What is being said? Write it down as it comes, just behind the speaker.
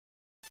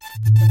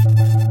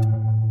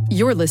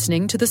You're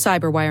listening to the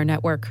Cyberwire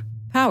Network,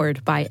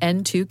 powered by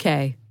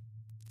N2K.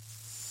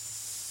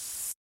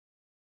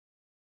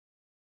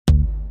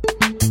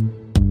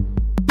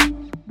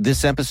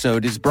 This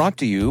episode is brought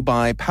to you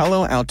by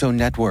Palo Alto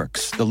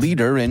Networks, the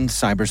leader in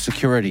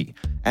cybersecurity.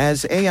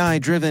 As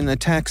AI-driven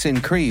attacks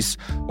increase,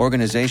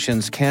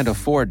 organizations can't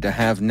afford to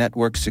have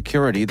network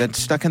security that's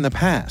stuck in the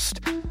past.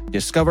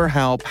 Discover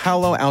how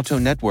Palo Alto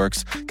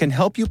Networks can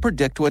help you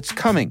predict what's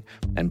coming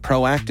and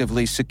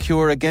proactively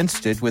secure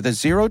against it with a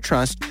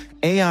zero-trust,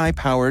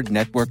 AI-powered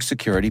network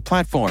security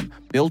platform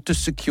built to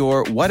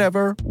secure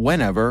whatever,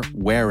 whenever,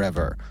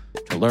 wherever.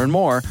 To learn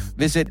more,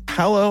 visit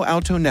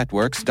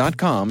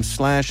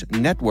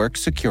paloaltonetworks.com/network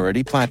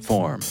security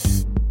platform.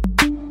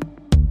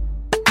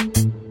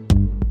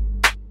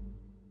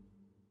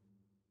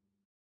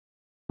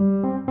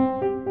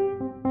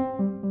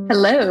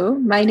 Hello,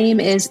 my name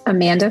is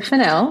Amanda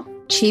Fennell,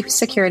 Chief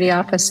Security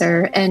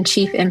Officer and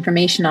Chief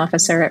Information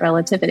Officer at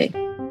Relativity.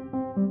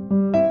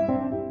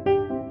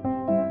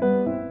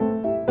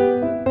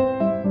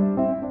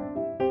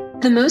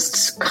 The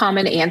most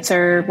common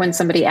answer when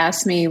somebody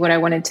asked me what I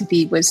wanted to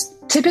be was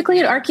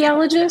typically an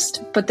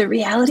archeologist, but the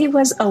reality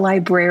was a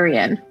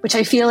librarian, which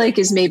I feel like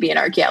is maybe an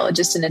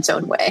archeologist in its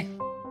own way.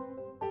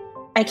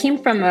 I came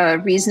from a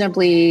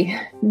reasonably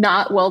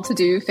not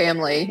well-to-do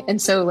family,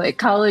 and so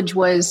college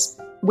was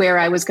where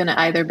I was going to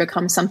either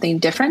become something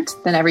different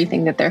than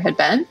everything that there had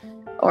been,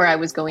 or I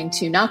was going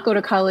to not go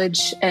to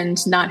college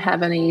and not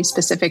have any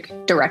specific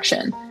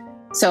direction.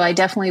 So I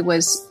definitely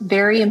was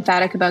very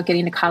emphatic about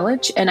getting to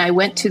college, and I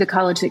went to the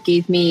college that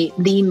gave me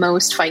the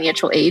most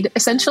financial aid,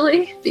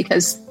 essentially,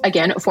 because,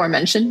 again,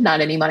 aforementioned, not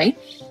any money.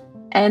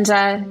 And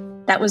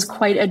that was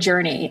quite a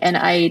journey. And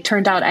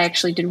turned out I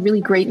actually did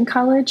really great in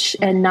college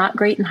and not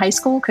great in high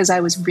school because I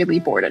was really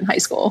bored in high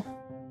school.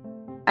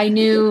 I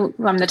knew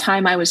from the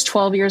time I was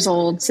 12 years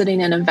old,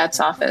 sitting in a vet's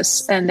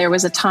office, and there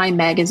was a Time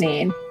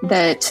magazine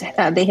that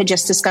they had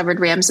just discovered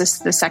Ramses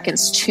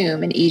II's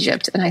tomb in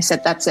Egypt. And I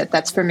said, that's it,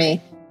 that's for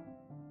me.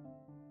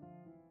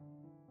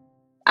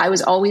 I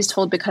was always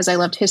told because I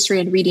loved history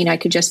and reading, I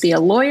could just be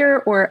a lawyer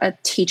or a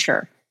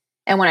teacher.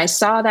 And when I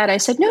saw that, I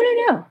said,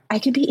 no, I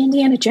could be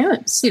Indiana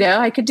Jones.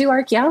 I could do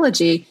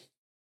archaeology.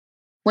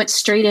 Went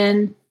straight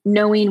in,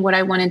 knowing what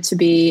I wanted to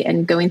be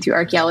and going through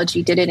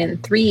archaeology, did it in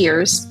 3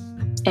 years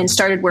and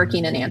started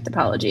working in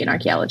anthropology and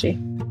archaeology.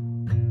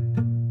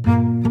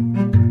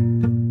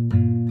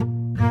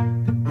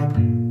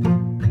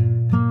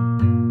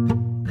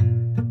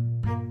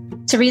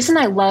 The reason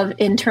I love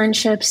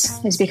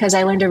internships is because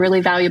I learned a really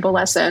valuable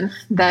lesson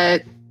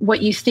that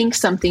what you think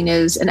something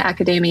is in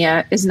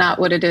academia is not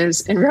what it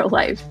is in real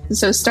life.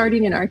 So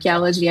starting in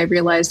archaeology, I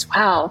realized,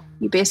 wow,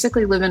 you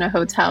basically live in a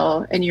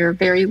hotel and you're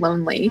very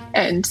lonely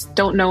and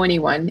don't know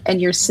anyone.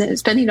 And you're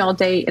spending all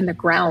day in the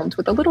ground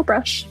with a little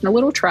brush and a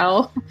little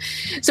trowel.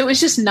 So it's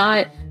just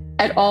not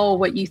at all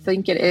what you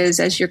think it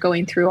is as you're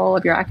going through all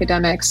of your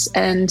academics.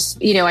 And,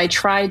 I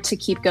tried to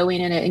keep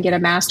going in it and get a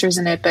master's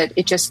in it, but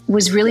it just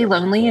was really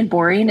lonely and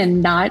boring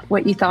and not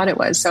what you thought it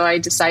was. So I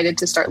decided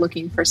to start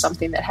looking for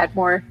something that had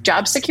more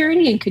job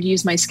security and could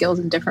use my skills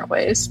in different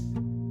ways.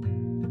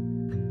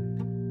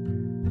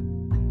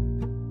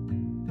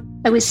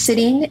 I was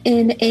sitting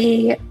in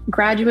a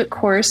graduate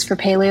course for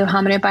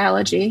paleohominid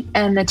biology,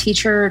 and the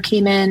teacher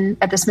came in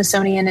at the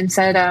Smithsonian and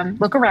said,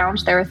 look around,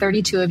 there are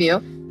 32 of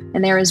you.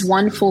 And there is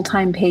one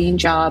full-time paying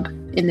job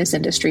in this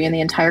industry in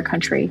the entire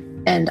country.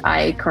 And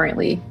I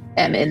currently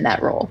am in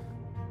that role.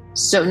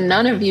 So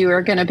none of you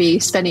are going to be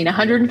spending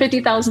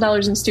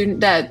 $150,000 in student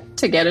debt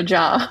to get a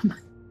job.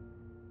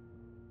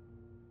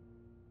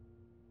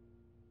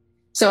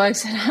 So I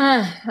said,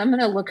 I'm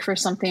going to look for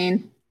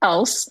something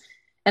else.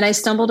 And I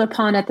stumbled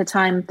upon at the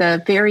time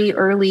the very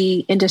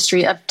early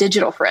industry of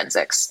digital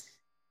forensics.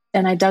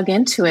 And I dug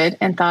into it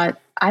and thought,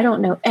 I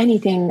don't know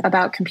anything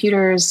about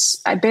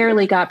computers. I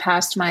barely got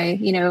past my,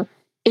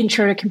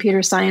 intro to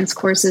computer science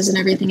courses and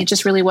everything. It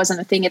just really wasn't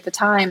a thing at the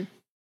time.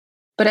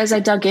 But as I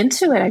dug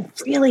into it, I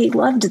really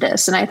loved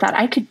this. And I thought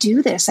I could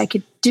do this. I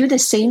could do the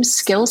same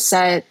skill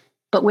set,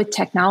 but with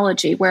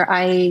technology, where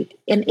I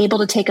am able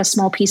to take a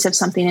small piece of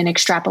something and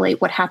extrapolate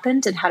what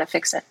happened and how to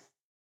fix it.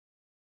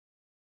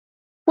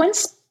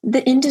 Once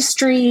the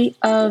industry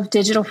of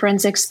digital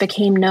forensics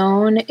became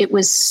known, it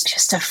was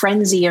just a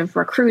frenzy of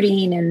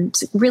recruiting and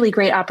really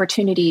great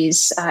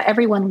opportunities.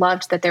 Everyone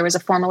loved that there was a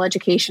formal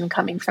education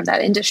coming from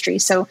that industry.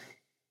 So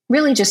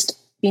really just,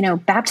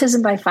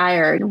 baptism by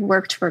fire.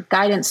 Worked for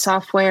Guidance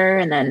Software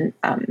and then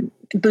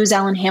Booz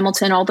Allen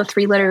Hamilton, all the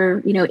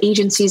 3-letter,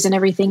 agencies and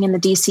everything in the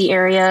DC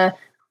area.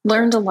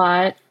 Learned a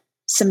lot.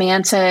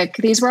 Symantec,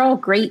 these were all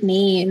great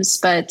names,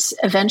 but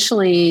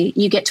eventually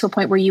you get to a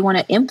point where you want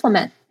to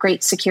implement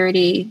great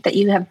security that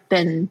you have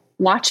been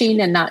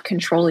watching and not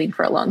controlling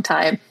for a long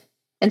time.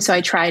 And so I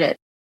tried it.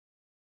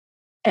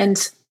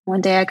 And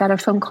one day I got a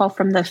phone call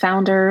from the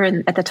founder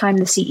and at the time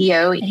the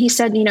CEO. He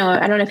said,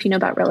 I don't know if you know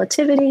about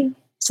Relativity. I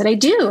said, I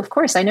do. Of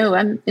course, I know.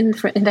 I'm in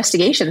for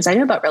investigations. I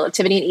know about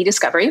Relativity and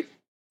e-discovery.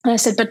 And I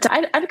said, but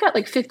I've got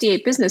like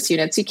 58 business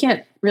units. You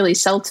can't really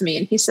sell to me.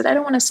 And he said, I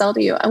don't want to sell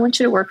to you. I want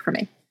you to work for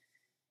me.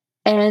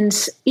 And,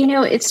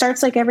 it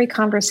starts like every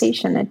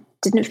conversation. It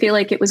didn't feel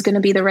like it was going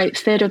to be the right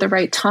fit or the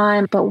right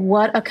time, but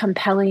what a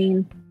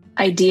compelling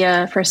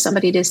idea for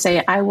somebody to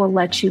say, I will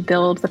let you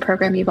build the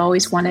program you've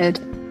always wanted.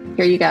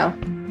 Here you go.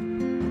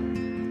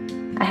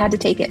 I had to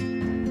take it.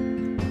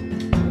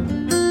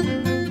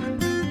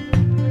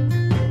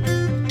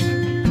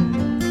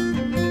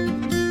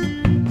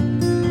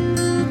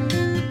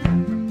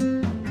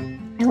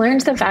 I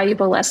learned the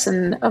valuable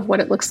lesson of what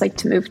it looks like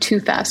to move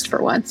too fast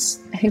for once.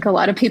 I think a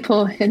lot of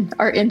people in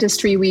our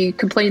industry, we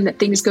complain that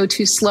things go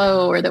too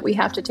slow or that we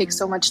have to take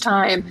so much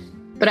time.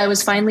 But I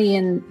was finally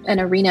in an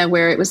arena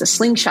where it was a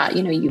slingshot.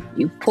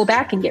 You pull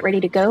back and get ready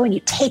to go and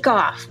you take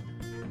off.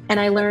 And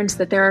I learned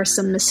that there are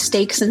some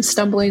mistakes and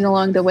stumbling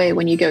along the way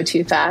when you go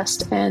too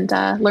fast, and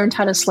learned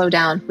how to slow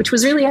down, which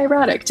was really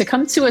ironic to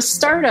come to a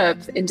startup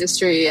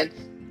industry and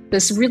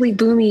this really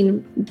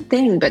booming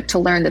thing, but to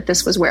learn that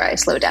this was where I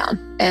slow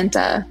down and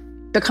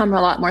become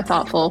a lot more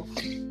thoughtful.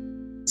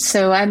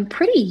 So I'm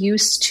pretty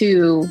used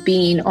to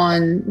being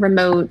on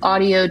remote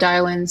audio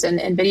dial-ins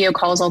and video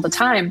calls all the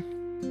time.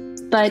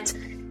 But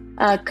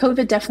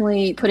COVID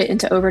definitely put it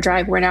into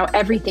overdrive, where now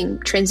everything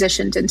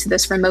transitioned into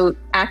this remote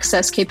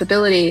access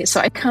capability.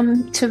 So I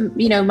come to,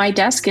 my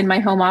desk in my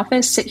home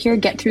office, sit here,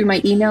 get through my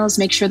emails,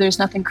 make sure there's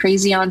nothing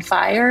crazy on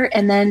fire,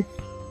 and then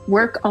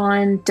work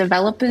on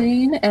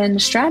developing and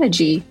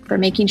strategy for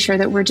making sure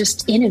that we're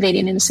just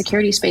innovating in the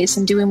security space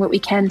and doing what we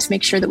can to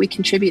make sure that we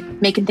contribute,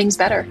 making things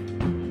better.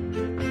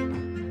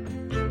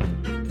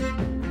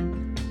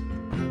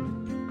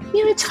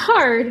 It's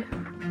hard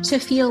to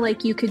feel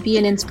like you could be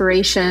an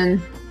inspiration.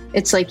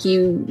 It's like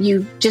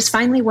you just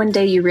finally one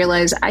day you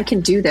realize I can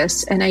do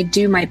this and I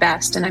do my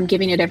best and I'm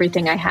giving it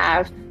everything I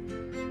have.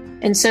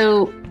 And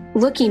so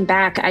looking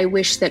back, I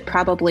wish that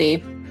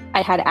probably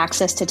I had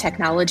access to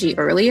technology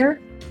earlier.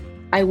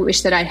 I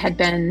wish that I had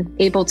been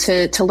able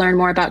to learn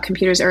more about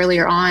computers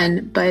earlier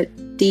on. But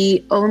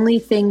the only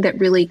thing that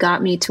really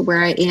got me to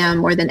where I am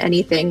more than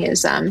anything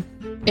is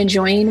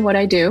enjoying what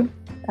I do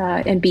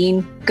and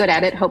being good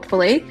at it,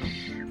 hopefully,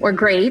 or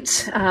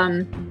great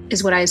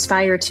is what I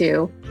aspire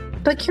to.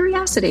 But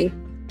curiosity.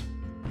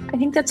 I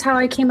think that's how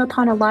I came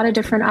upon a lot of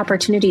different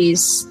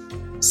opportunities,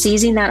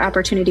 seizing that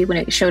opportunity when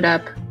it showed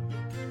up.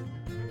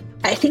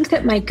 I think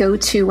that my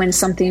go-to when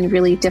something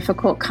really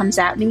difficult comes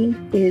at me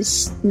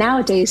is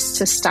nowadays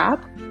to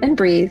stop and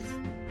breathe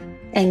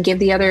and give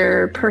the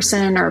other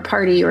person or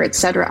party or et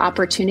cetera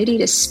opportunity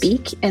to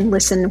speak and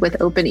listen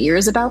with open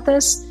ears about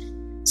this.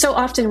 So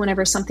often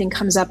whenever something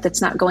comes up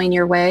that's not going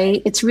your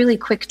way, it's really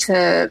quick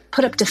to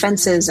put up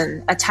defenses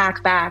and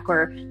attack back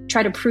or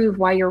try to prove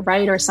why you're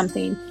right or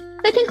something.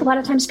 I think a lot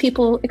of times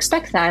people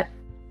expect that,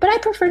 but I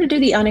prefer to do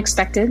the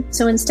unexpected.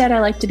 So instead,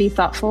 I like to be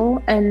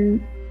thoughtful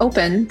and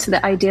open to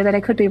the idea that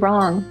I could be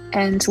wrong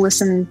and to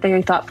listen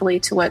very thoughtfully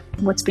to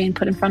what's being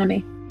put in front of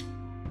me.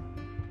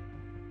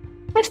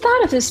 I've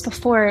thought of this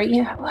before,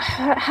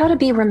 how to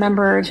be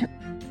remembered.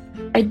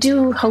 I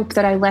do hope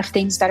that I left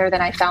things better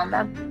than I found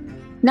them.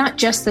 Not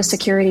just the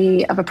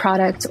security of a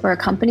product or a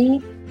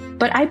company,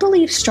 but I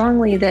believe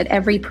strongly that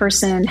every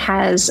person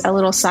has a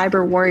little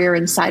cyber warrior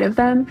inside of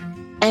them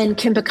and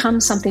can become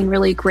something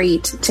really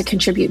great to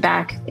contribute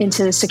back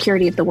into the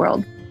security of the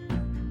world.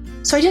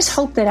 So I just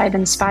hope that I've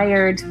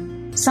inspired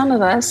some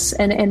of us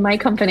and my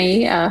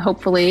company,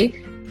 hopefully,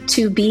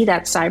 to be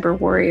that cyber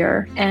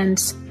warrior, and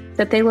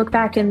that they look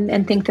back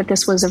and think that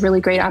this was a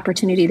really great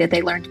opportunity, that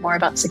they learned more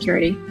about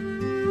security.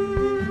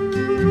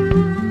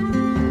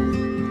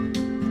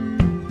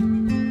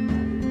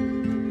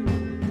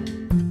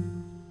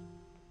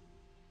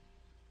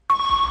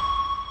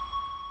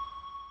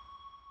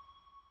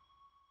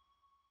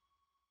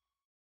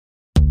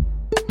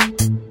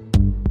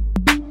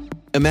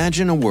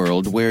 Imagine a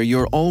world where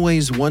you're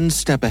always one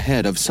step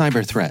ahead of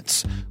cyber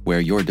threats, where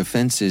your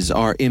defenses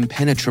are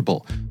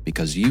impenetrable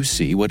because you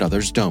see what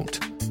others don't.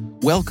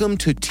 Welcome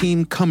to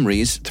Team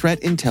Cymru's Threat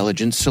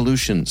Intelligence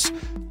Solutions.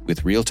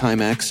 With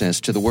real-time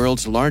access to the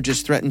world's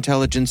largest threat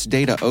intelligence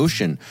data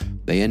ocean,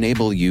 they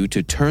enable you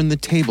to turn the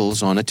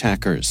tables on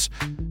attackers.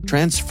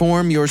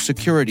 Transform your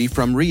security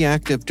from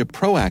reactive to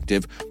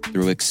proactive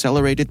through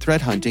accelerated threat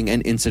hunting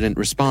and incident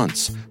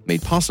response,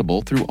 made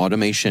possible through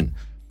automation.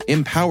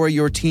 Empower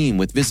your team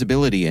with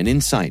visibility and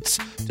insights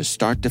to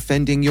start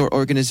defending your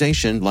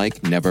organization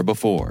like never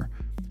before.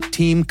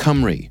 Team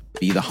Cymru.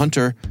 Be the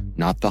hunter,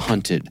 not the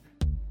hunted.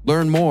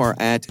 Learn more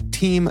at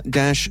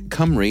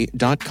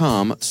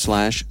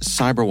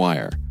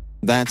team-cymru.com/cyberwire.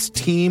 That's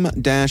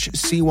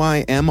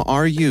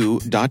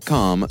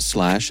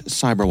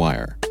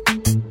team-cymru.com/cyberwire.